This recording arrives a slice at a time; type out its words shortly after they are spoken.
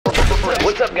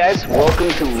What's up, guys? Welcome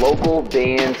to local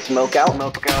band Smokeout.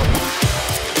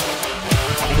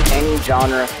 Any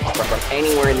genre from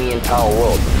anywhere in the entire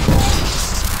world.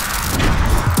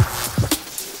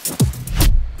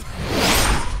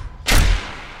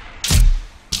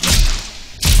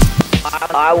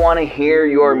 I want to hear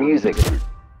your music.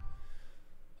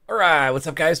 Alright, what's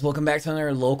up, guys? Welcome back to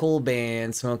another local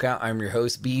band Smokeout. I'm your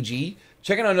host, BG.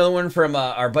 Checking out another one from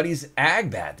our buddies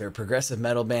Agbat. They're a progressive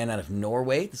metal band out of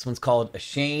Norway. This one's called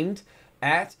Ashamed.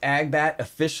 At Agbat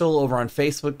Official over on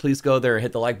Facebook. Please go there,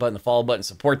 hit the like button, the follow button,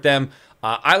 support them.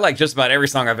 I like just about every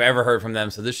song I've ever heard from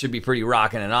them, so this should be pretty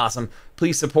rocking and awesome.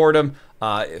 Please support them.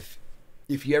 If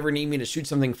you ever need me to shoot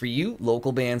something for you,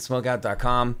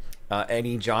 localbandsmokeout.com.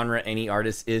 Any genre, any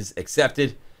artist is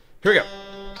accepted. Here we go.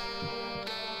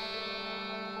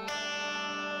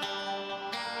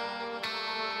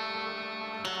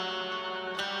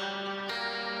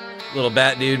 Little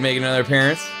bat dude making another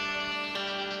appearance.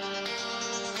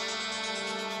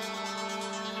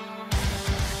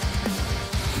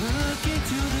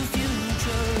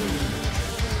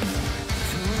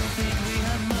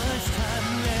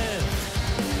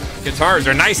 Guitars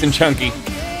are nice and chunky.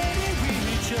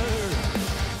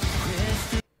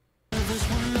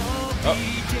 Oh.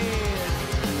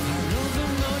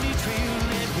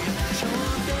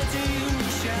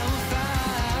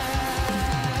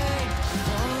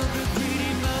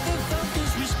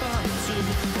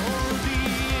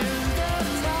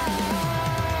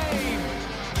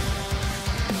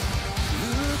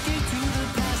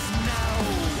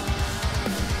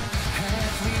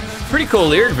 Pretty cool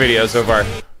lyric video so far.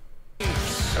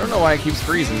 I don't know why it keeps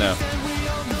freezing though.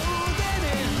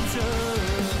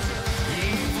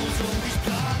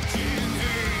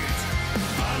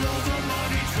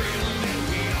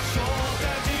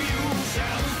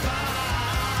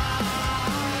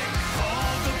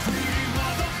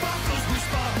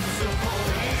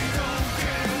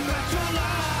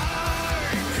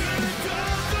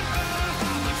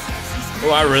 Oh,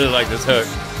 I really like this hook.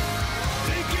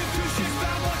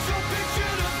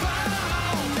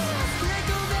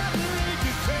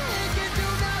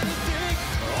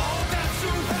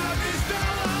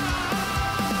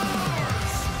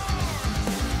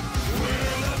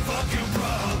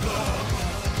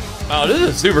 Oh, this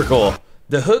is super cool.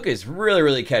 The hook is really,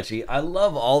 really catchy. I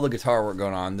love all the guitar work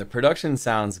going on. The production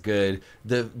sounds good.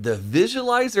 The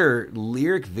visualizer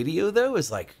lyric video, though,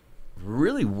 is like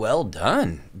really well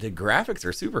done. The graphics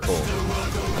are super cool.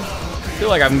 I feel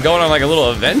like I'm going on like a little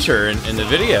adventure in the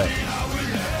video.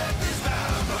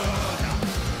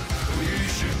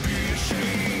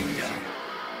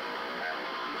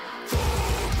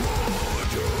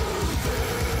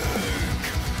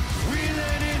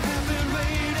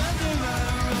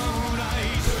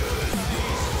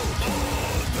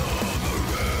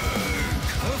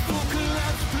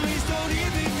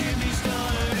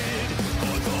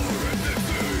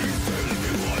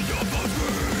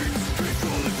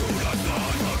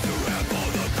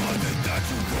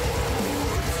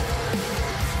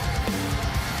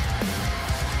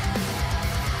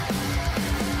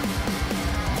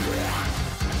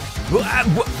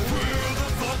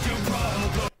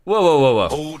 Whoa, whoa, whoa, whoa.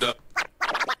 Hold up.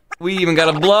 We even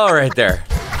got a blow right there.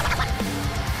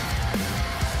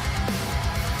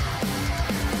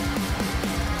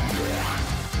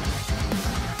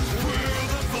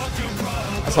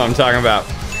 That's what I'm talking about.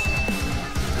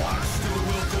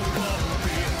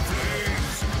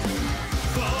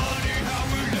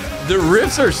 The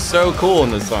riffs are so cool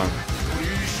in this song.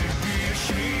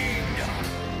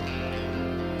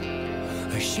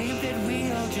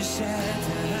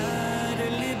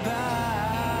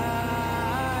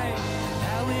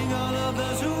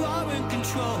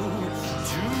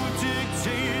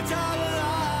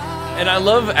 And I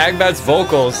love Agbat's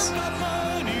vocals.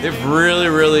 They have really,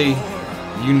 really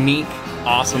unique,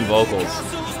 awesome vocals.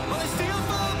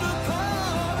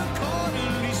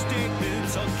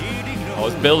 Oh,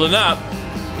 it's building up.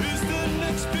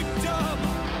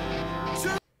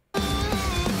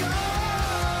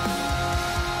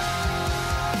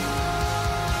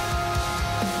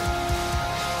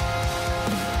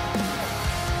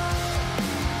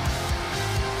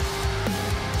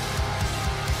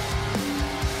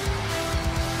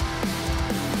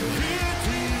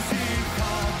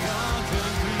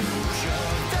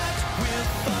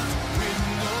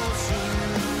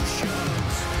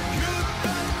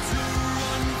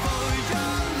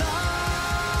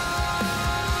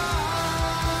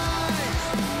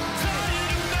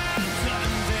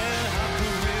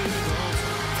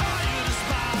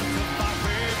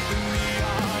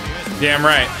 Damn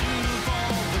right.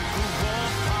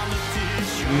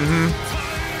 Mm-hmm.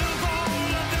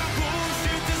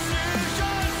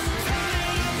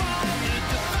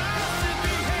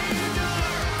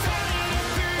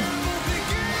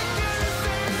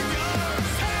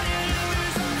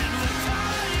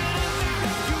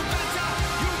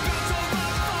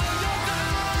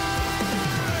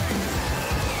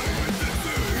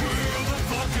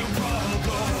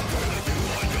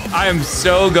 I am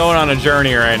so going on a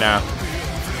journey right now.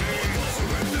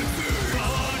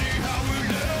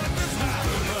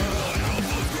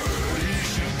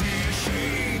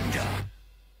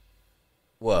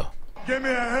 Whoa. Give me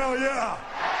a hell yeah.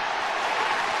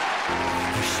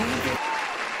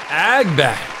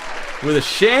 Agbat with a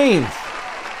Shane.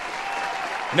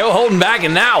 No holding back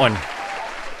in that one.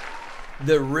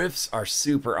 The riffs are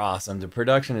super awesome. The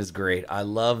production is great. I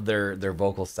love their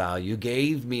vocal style. You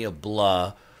gave me a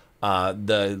blah.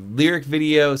 The lyric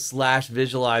video /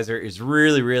 visualizer is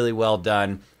really, really well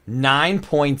done.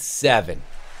 9.7.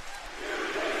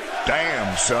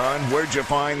 Damn, son, where'd you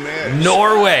find this?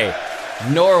 Norway.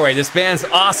 This band's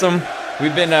awesome.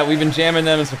 We've been jamming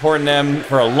them and supporting them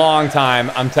for a long time.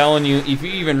 I'm telling you, if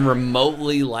you even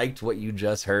remotely liked what you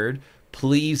just heard,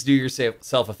 please do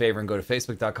yourself a favor and go to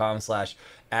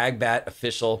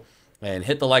facebook.com/AgbatOfficial and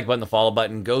hit the like button, the follow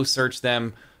button. Go search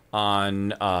them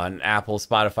on Apple,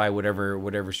 Spotify,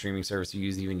 whatever streaming service you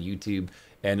use, even YouTube,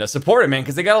 and support them, man,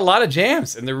 because they got a lot of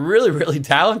jams and they're really, really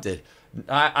talented.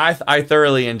 I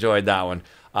thoroughly enjoyed that one.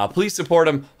 Please support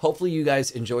them. Hopefully you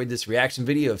guys enjoyed this reaction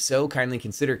video. If so, kindly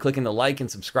consider clicking the like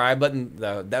and subscribe button.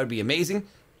 That would be amazing.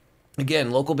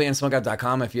 Again,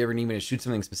 localbandsmokeout.com if you ever need me to shoot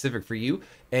something specific for you.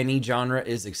 Any genre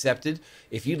is accepted.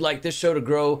 If you'd like this show to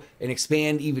grow and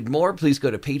expand even more, please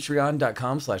go to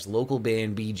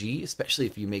patreon.com/localbandbg, especially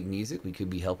if you make music. We could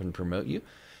be helping promote you.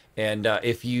 And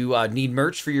if you need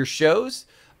merch for your shows,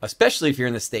 especially if you're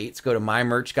in the States, go to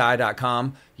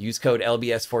mymerchguy.com. Use code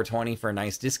LBS420 for a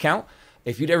nice discount.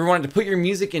 If you'd ever wanted to put your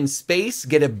music in space,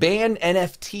 get a band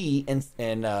NFT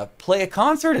and play a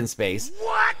concert in space.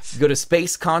 What? Go to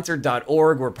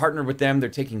spaceconcert.org. We're partnered with them. They're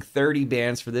taking 30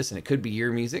 bands for this, and it could be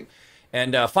your music.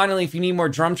 And finally, if you need more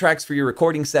drum tracks for your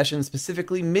recording sessions,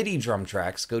 specifically MIDI drum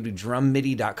tracks, go to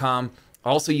drummidi.com.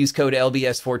 Also use code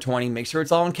LBS420. Make sure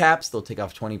it's all in caps. They'll take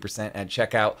off 20% at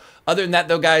checkout. Other than that,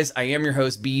 though, guys, I am your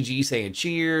host, BG, saying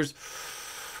cheers.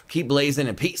 Keep blazing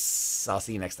and peace. I'll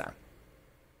see you next time.